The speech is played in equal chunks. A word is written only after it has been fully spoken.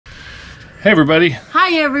Hey everybody.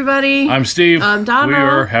 Hi everybody. I'm Steve. I'm Donna. We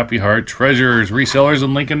are Happy Heart Treasures, resellers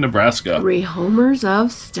in Lincoln, Nebraska. Rehomers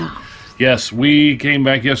of stuff. Yes, we came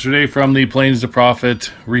back yesterday from the Plains to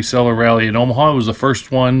Profit reseller rally in Omaha. It was the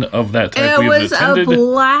first one of that type we've attended. It was a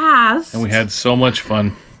blast. And we had so much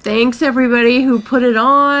fun. Thanks everybody who put it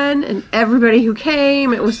on and everybody who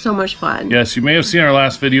came. It was so much fun. Yes, you may have seen our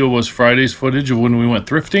last video was Friday's footage of when we went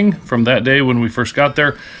thrifting from that day when we first got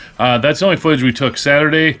there. That's the only footage we took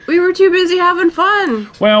Saturday. We were too busy having fun.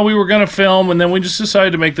 Well, we were going to film, and then we just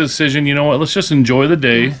decided to make the decision, you know what, let's just enjoy the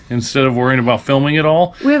day instead of worrying about filming it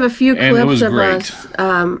all. We have a few And it was clips of great.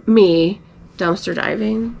 us, me, dumpster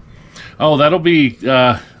diving. Oh, that'll be,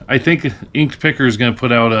 I think Inked Picker is going to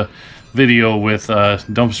put out a video with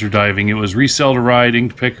dumpster diving. It was Resell to Ride,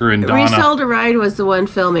 Inked Picker, and Donna. Resell to Ride was the one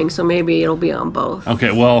filming, so maybe it'll be on both.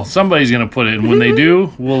 Okay, well, somebody's going to put it, and when they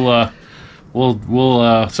do, we'll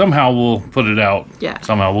somehow we'll put it out. Yeah.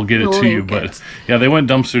 Somehow we'll get it to you. But yeah, they went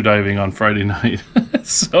dumpster diving on Friday night.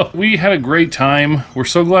 So we had a great time. We're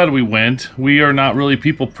so glad we went. We are not really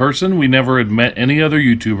people person. We never had met any other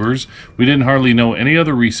YouTubers. We didn't hardly know any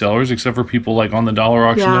other resellers except for people like on the dollar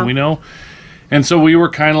auction that we know. And so we were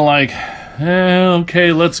kind of like,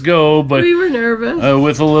 okay, let's go. But we were nervous.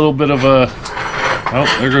 With a little bit of a,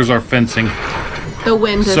 oh, there goes our fencing. The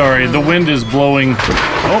wind is Sorry, the wind is blowing.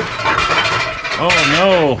 Oh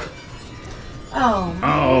no!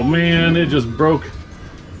 Oh man, it just broke.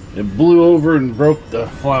 It blew over and broke the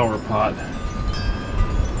flower pot.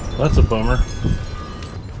 That's a bummer.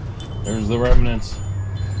 There's the remnants.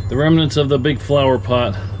 The remnants of the big flower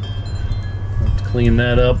pot. Have to clean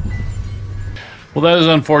that up. Well, that is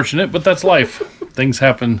unfortunate, but that's life. Things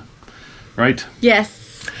happen, right?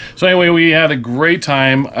 Yes. So anyway, we had a great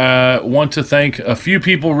time. Want to thank a few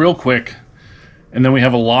people real quick. And then we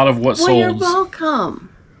have a lot of what sold. You're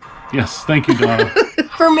welcome. Yes, thank you, Donna.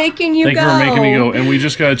 For making you go. Thank you for making me go. And we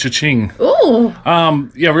just got a cha-ching. Ooh.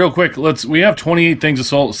 Yeah, real quick. We have 28 things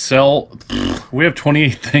to sell. We have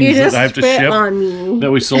 28 things that I have to ship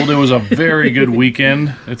that we sold. It was a very good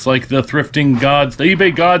weekend. It's like the thrifting gods, the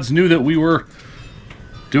eBay gods knew that we were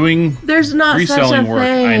doing reselling work.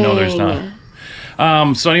 I know there's not.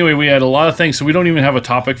 So anyway, we had a lot of things. So we don't even have a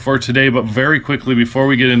topic for today. But very quickly, before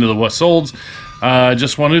we get into the what solds,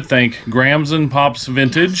 just wanted to thank Grams and Pops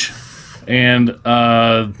Vintage and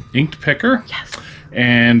Inked Picker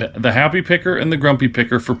and the Happy Picker and the Grumpy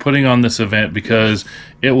Picker for putting on this event because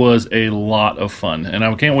it was a lot of fun. And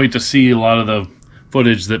I can't wait to see a lot of the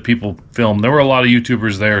footage that people filmed. There were a lot of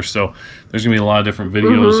YouTubers there, so there's gonna be a lot of different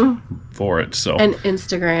videos for it. So and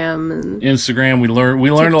Instagram, we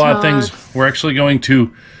learned a lot of things. We're actually going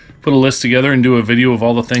to put a list together and do a video of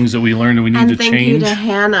all the things that we learned and we need to change. Thank you to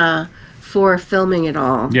Hannah for filming it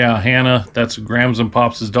all. Yeah, Hannah, that's Grams and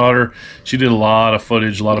Pops' daughter. She did a lot of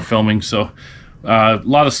footage, a lot of filming, so a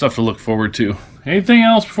lot of stuff to look forward to. Anything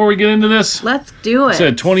else before we get into this? Let's do it. I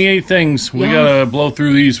said 28 things. We gotta blow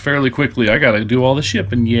through these fairly quickly. I gotta do all the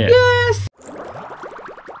shipping. Yes.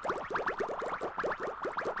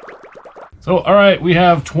 So, all right, we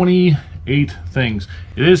have 28 things.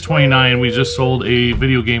 It is 29. We just sold a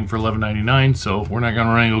video game for $11.99, so we're not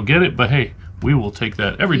gonna run and go get it. But hey, we will take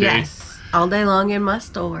that every day. Yes, all day long in my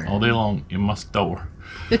store. All day long in my store.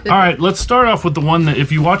 All right, let's start off with the one that if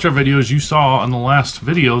you watch our videos, you saw on the last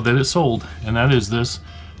video that it sold, and that is this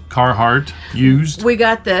Carhartt used. We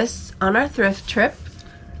got this on our thrift trip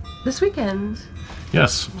this weekend.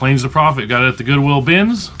 Yes, Plains to Profit. Got it at the Goodwill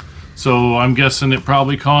bins, so I'm guessing it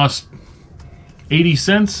probably cost 80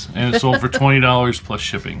 cents, and it sold for $20 plus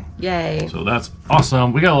shipping. Yay. So that's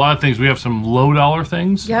awesome. We got a lot of things. We have some low dollar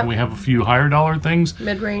things, and we have a few higher dollar things.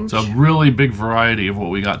 Mid-range. It's a really big variety of what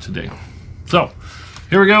we got today. So,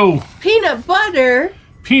 here we go. Peanut butter.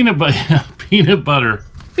 Peanut butter.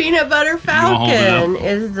 Peanut Butter Falcon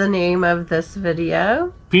is the name of this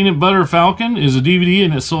video. Peanut Butter Falcon is a DVD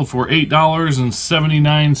and it sold for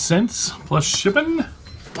 $8.79 plus shipping.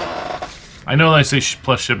 I know I say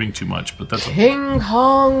plus shipping too much, but that's King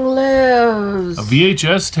Kong Lives. A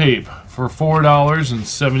VHS tape for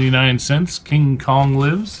 $4.79. King Kong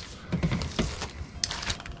Lives.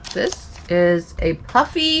 This is a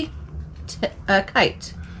puffy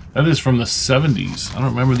kite. That is from the 70s. I don't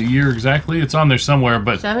remember the year exactly. It's on there somewhere,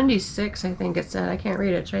 but 76, I think it said. I can't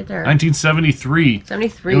read it. It's right there. 1973.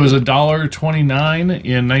 73. It was $1.29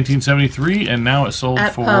 in 1973, and now it sold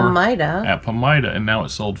at for Palmyra, and now it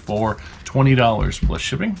sold for $20 plus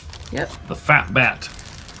shipping. Yep. The Fat Bat.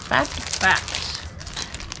 Fat Bat.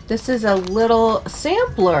 This is a little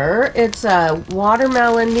sampler. It's a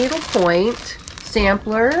watermelon needlepoint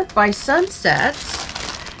sampler by Sunset.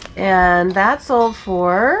 And that sold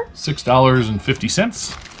for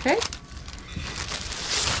 $6.50. Okay.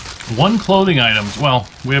 one clothing items. Well,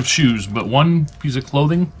 we have shoes, but one piece of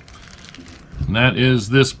clothing. And that is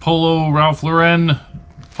this Ralph Lauren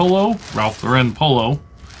polo.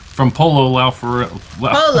 From Polo by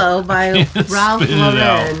Ralph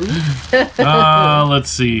Lauren. Let's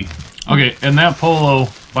see. Okay, and that polo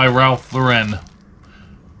by Ralph Lauren.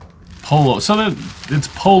 Polo. So that it's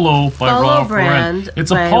Polo by Ralph Lauren.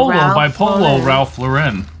 It's a polo by Ralph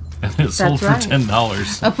Lauren. And it sold for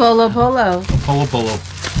 $10. A polo. A polo.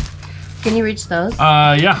 Can you reach those?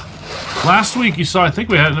 Yeah. Last week you saw, I think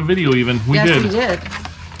we had it in a video even. Yes, we did.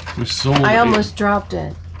 We sold it. I almost dropped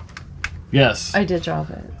it. Yes. I did drop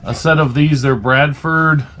it. A set of these, they're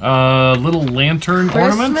Bradford little lantern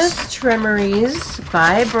ornaments. Christmas trimmeries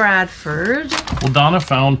by Bradford. Well, Donna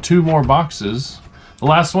found 2 more boxes. The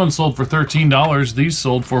last one sold for $13. These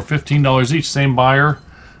sold for $15 each. Same buyer.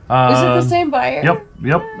 Is it the same buyer?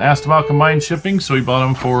 Yep. Asked about combined shipping, so he bought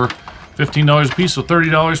them for $15 a piece, so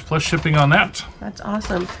 $30 plus shipping on that. That's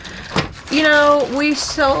awesome. You know, we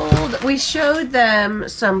showed them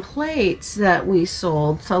some plates that we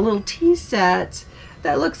sold, so a little tea set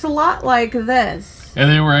that looks a lot like this. And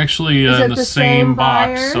they were actually in the same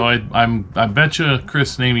box, so I bet you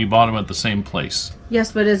Chris and Amy bought them at the same place.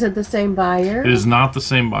 Yes, but is it the same buyer? It is not the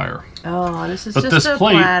same buyer. Oh, this is but just a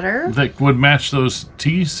plate platter that would match those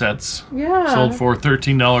tea sets. Yeah. Sold for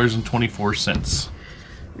 $13.24.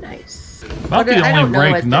 Nice. Not the only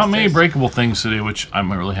break. Not many breakable things today, which I'm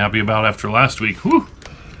really happy about after last week. Whew.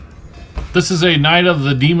 This is a Night of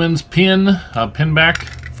the Demons pin, a pin back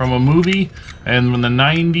from a movie, and in the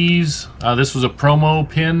 90s, this was a promo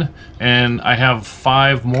pin, and I have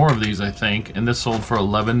 5 more of these, I think, and this sold for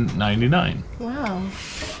 $11.99. Wow.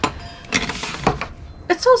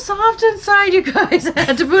 It's so soft inside, you guys. I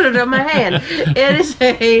had to put it on my hand. It is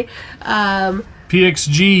a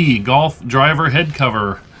PXG golf driver head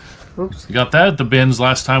cover. Oops. We got that at the bins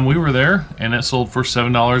last time we were there, and it sold for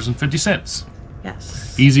 $7.50.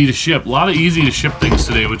 Yes. Easy to ship. A lot of easy to ship things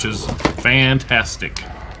today, which is fantastic.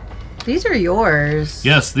 These are yours.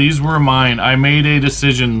 Yes, these were mine. I made a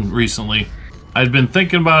decision recently. I'd been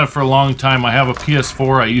thinking about it for a long time. I have a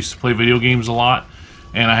PS4. I used to play video games a lot,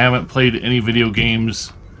 and I haven't played any video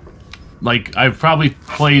games. Like, I've probably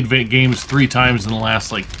played games 3 times in the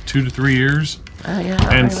last, like, 2 to 3 years.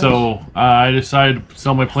 Yeah, and so I decided to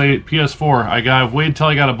sell my PS4. I've waited till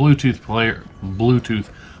I got a Blu-ray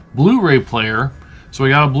player. So I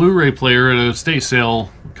got a Blu-ray player at a estate sale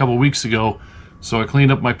a couple weeks ago. So I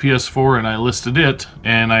cleaned up my PS4 and I listed it.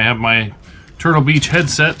 And I have my Turtle Beach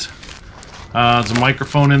headset. There's a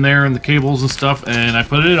microphone in there and the cables and stuff. And I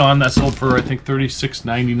put it on. That sold for, I think,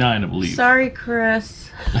 $36.99, I believe. Sorry, Chris.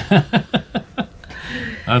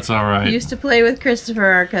 That's all right. You used to play with Christopher,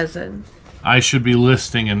 our cousin. I should be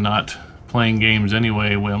listing and not playing games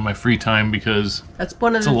anyway on my free time, because it's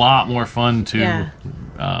a lot more fun to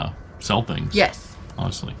sell things. Yes.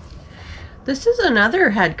 Honestly. This is another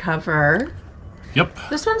head cover. Yep.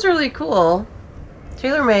 This one's really cool.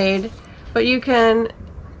 Tailor-made, but you can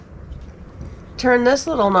turn this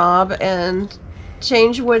little knob and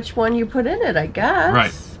change which one you put in it, I guess.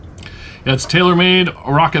 Right. Yeah, it's tailor-made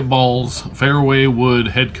Rocket Balls fairway wood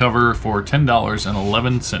head cover for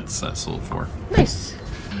 $10.11. That sold for. Nice.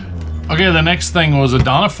 Okay, the next thing was a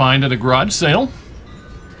Donna find at a garage sale.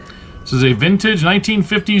 This is a vintage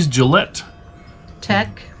 1950s Gillette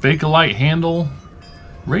Tech Bakelite handle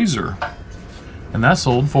razor, and that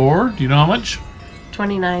sold for, do you know how much?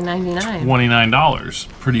 $29.99. $29.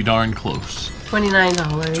 Pretty darn close. $29.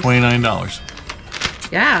 $29.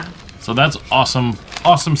 Yeah. So that's awesome.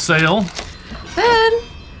 Awesome sale. Then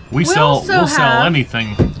we'll sell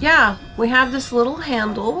anything. Yeah, we have this little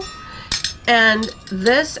handle, and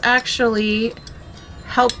this actually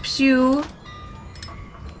helps you.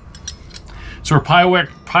 So Pyrex,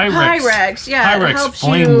 yeah, Pyrex it helps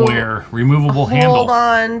flameware removable handle. Hold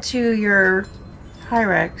on to your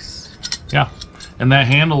Pyrex. Yeah, and that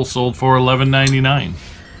handle sold for $11.99.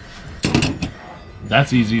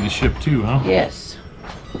 That's easy to ship too, huh? Yes.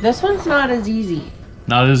 This one's not as easy.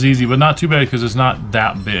 Not as easy, but not too bad because it's not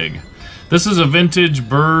that big. This is a vintage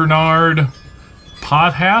Bernard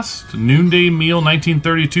Podhast Noonday Meal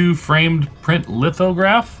 1932 framed print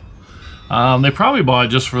lithograph. They probably bought it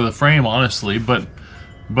just for the frame, honestly, but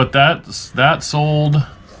that sold. I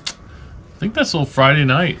think that sold Friday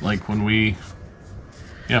night, like when we,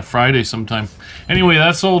 Friday sometime. Anyway,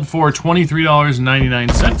 that sold for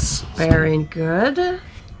 $23.99. Very good. And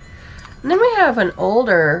then we have an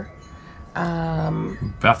older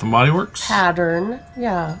Bath and Body Works pattern.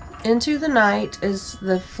 Yeah. Into the Night is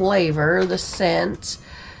the flavor, the scent,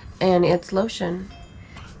 and it's lotion.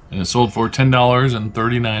 And it sold for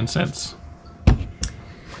 $10.39.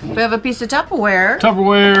 We have a piece of Tupperware.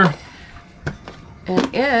 Tupperware.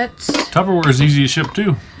 And Tupperware is easy to ship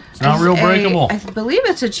too. It's not real breakable. I believe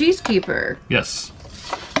it's a cheese keeper. Yes.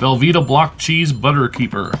 Velveeta block cheese butter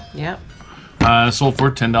keeper. Yep. Sold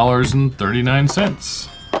for $10.39.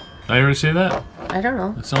 Did I already say that? I don't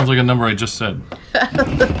know. That sounds like a number I just said.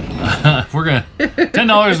 We're gonna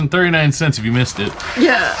 $10.39 if you missed it.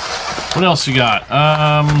 Yeah. What else you got?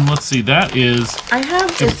 Let's see. That is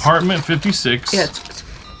Department 56. Yeah,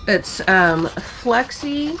 it's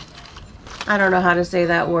flexi. I don't know how to say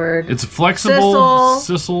that word. It's a flexible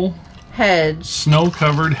sisal hedge.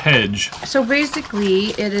 Snow-covered hedge. So basically,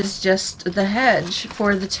 it is just the hedge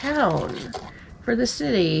for the town, for the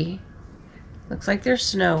city. Looks like there's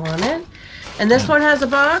snow on it. And this one has a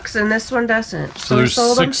box, and this one doesn't. So there's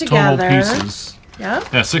sold 6 total pieces.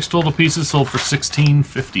 Yep. Yeah, 6 total pieces sold for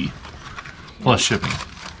 $16.50 plus shipping.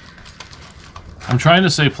 I'm trying to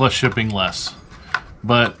say plus shipping less,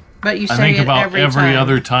 but you say I think about every time.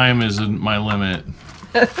 other time isn't my limit.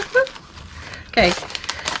 Okay.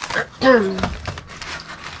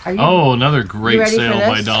 Oh, another great sale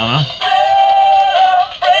by Donna.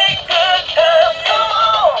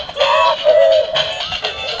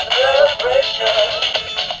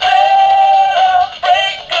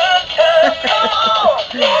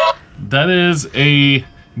 That is a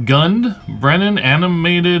Gund Brennan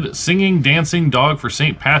animated singing dancing dog for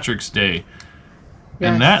St. Patrick's Day.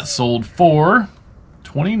 Yes. And that sold for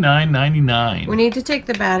 $29.99. We need to take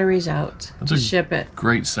the batteries out to ship it.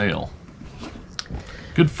 Great sale.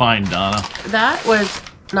 Good find, Donna. That was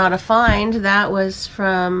not a find. That was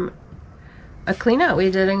from a clean out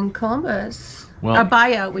we did in Columbus. Well, a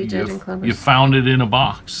buyout we did in Columbus. You found it in a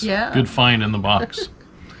box. Yeah. Good find in the box.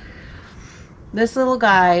 This little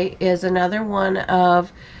guy is another one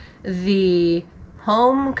of the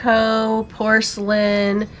Homeco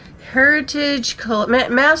porcelain heritage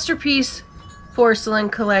masterpiece porcelain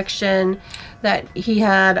collection that he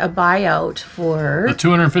had a buyout for. The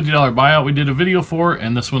 $250 buyout we did a video for,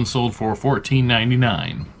 and this one sold for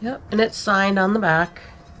 $14.99. Yep, and it's signed on the back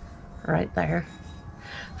right there.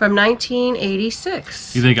 From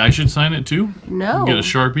 1986. You think I should sign it too? No. Get a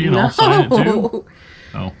Sharpie and I'll sign it too?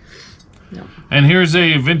 Oh. No. And here's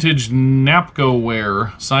a vintage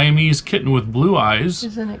Napco-ware Siamese kitten with blue eyes.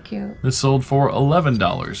 Isn't it cute? This sold for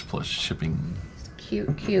 $11 plus shipping.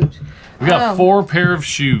 Cute, cute. We got 4 pair of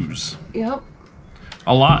shoes. Yep.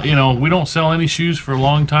 A lot, you know, we don't sell any shoes for a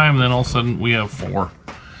long time, and then all of a sudden we have 4.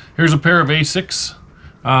 Here's a pair of Asics,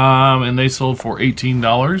 and they sold for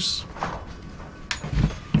 $18.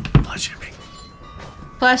 Plus shipping.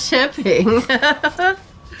 Plus shipping.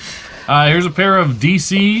 Here's a pair of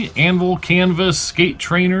DC Anvil Canvas skate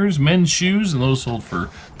trainers, men's shoes, and those sold for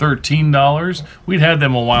 $13. We'd had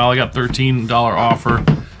them a while. I got $13 offer.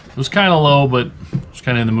 It was kind of low, but I was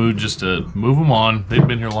kind of in the mood just to move them on. They've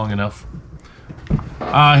been here long enough.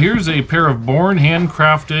 Here's a pair of Born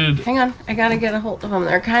handcrafted... Hang on, I gotta get a hold of them.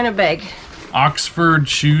 They're kind of big. Oxford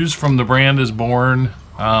shoes from the brand is Born.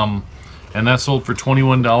 And that sold for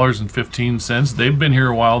 $21.15. They've been here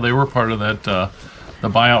a while. They were part of that... the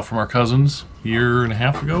buyout from our cousins a year and a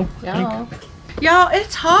half ago. Yeah. Y'all,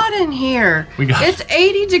 it's hot in here. It's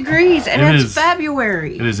 80 degrees and it's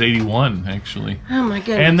February. It is 81 actually. Oh my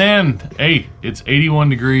goodness. And then, hey, it's 81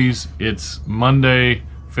 degrees. It's Monday,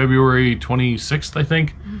 February 26th, I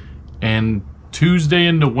think. And Tuesday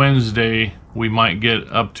into Wednesday, we might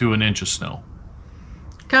get up to an inch of snow.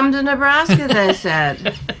 Come to Nebraska, they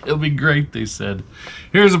said. It'll be great, they said.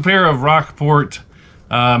 Here's a pair of Rockport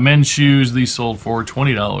men's shoes. These sold for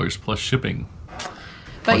 $20 plus shipping.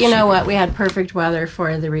 But you know what? We had perfect weather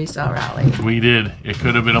for the resale rally. We did. It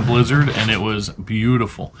could have been a blizzard, and it was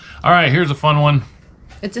beautiful. All right, here's a fun one.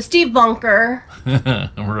 It's a Steve Bunker.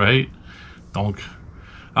 Right? Donk.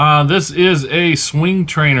 This is a swing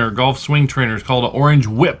trainer, golf swing trainer. It's called an Orange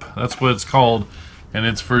Whip. That's what it's called. And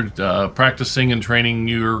it's for practicing and training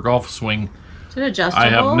your golf swing. Is it adjustable? I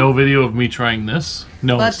have no video of me trying this.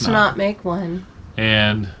 No, Let's it's not. not make one.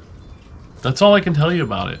 And that's all I can tell you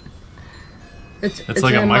about it. It's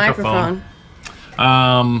like a microphone.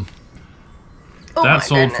 That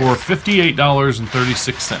sold for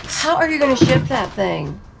 $58.36. How are you going to ship that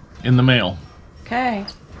thing? In the mail. Okay.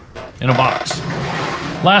 In a box.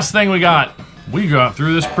 Last thing we got. We got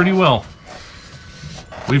through this pretty well.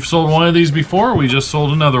 We've sold one of these before. We just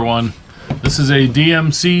sold another one. This is a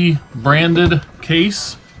DMC branded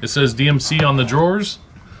case. It says DMC on the drawers.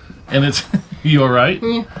 And it's... You all right?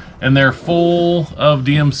 Yeah. And they're full of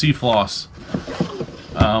DMC floss.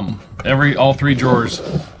 All 3 drawers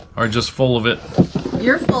are just full of it.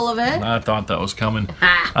 You're full of it. I thought that was coming.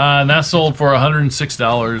 And that sold for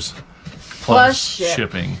 $106 plus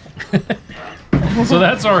shipping. So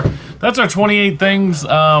that's our 28 things.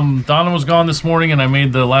 Donna was gone this morning, and I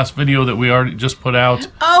made the last video that we already just put out.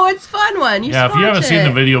 Oh, it's a fun one. Yeah, if you haven't seen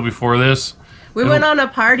the video before this, we went on a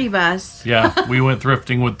party bus. Yeah, we went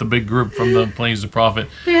thrifting with the big group from the Plains of Profit.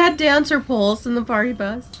 They had dancer poles in the party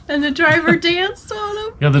bus, and the driver danced on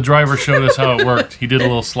them. Yeah, the driver showed us how it worked. He did a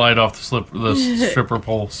little slide off the stripper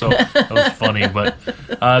pole, so that was funny. But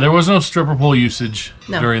there was no stripper pole usage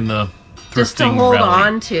during the thrifting just to hold rally.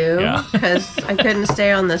 on to, because I couldn't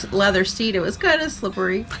stay on this leather seat. It was kind of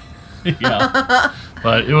slippery. Yeah,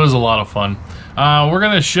 but it was a lot of fun. We're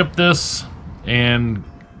gonna ship this and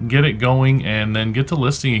get it going, and then get to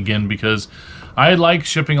listing again, because I like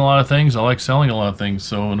shipping a lot of things. I like selling a lot of things.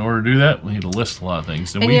 So in order to do that, we need to list a lot of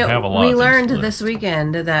things, and we have a lot. We learned this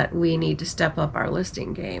weekend that we need to step up our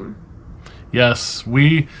listing game. Yes,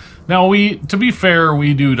 to be fair,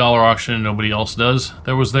 we do dollar auction and nobody else does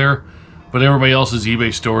that was there. But everybody else's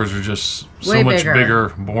eBay stores are just so much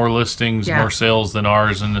bigger, more listings, more sales than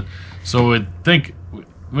ours. And so I think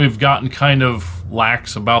we've gotten kind of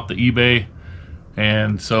lax about the eBay.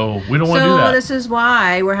 And so we don't want to do that. So this is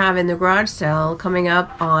why we're having the garage sale coming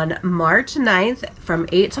up on March 9th from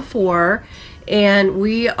 8 to 4. And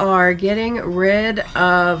we are getting rid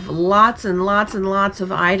of lots and lots and lots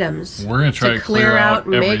of items. We're going to try to clear out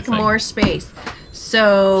and make more space.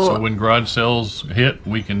 So when garage sales hit,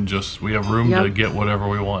 we have room to get whatever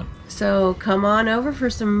we want. So come on over for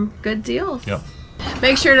some good deals. Yep.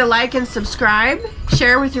 Make sure to like and subscribe.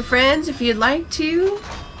 Share with your friends if you'd like to.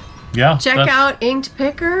 Yeah. Check out Inked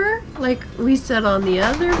Picker, like we said on the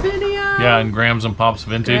other video. Yeah, and Grams and Pops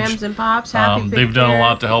Vintage. Grams and Pops, Happy Picker. They've done a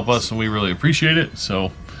lot to help us, and we really appreciate it.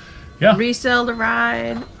 So, yeah. Resell to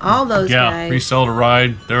Ride, all those guys. Yeah, Resell to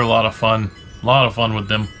Ride. They're a lot of fun. A lot of fun with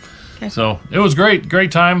them. Okay. So, it was great.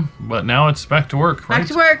 Great time. But now it's back to work, right? Back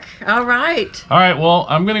to work. All right. All right, well,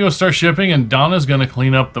 I'm going to go start shipping, and Donna's going to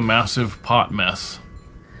clean up the massive pot mess.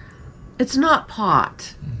 It's not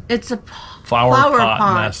pot. It's a flower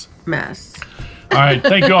pot mess. All right,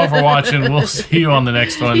 thank you all for watching. We'll see you on the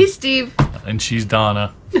next one. He's Steve. And she's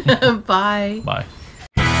Donna. Bye. Bye.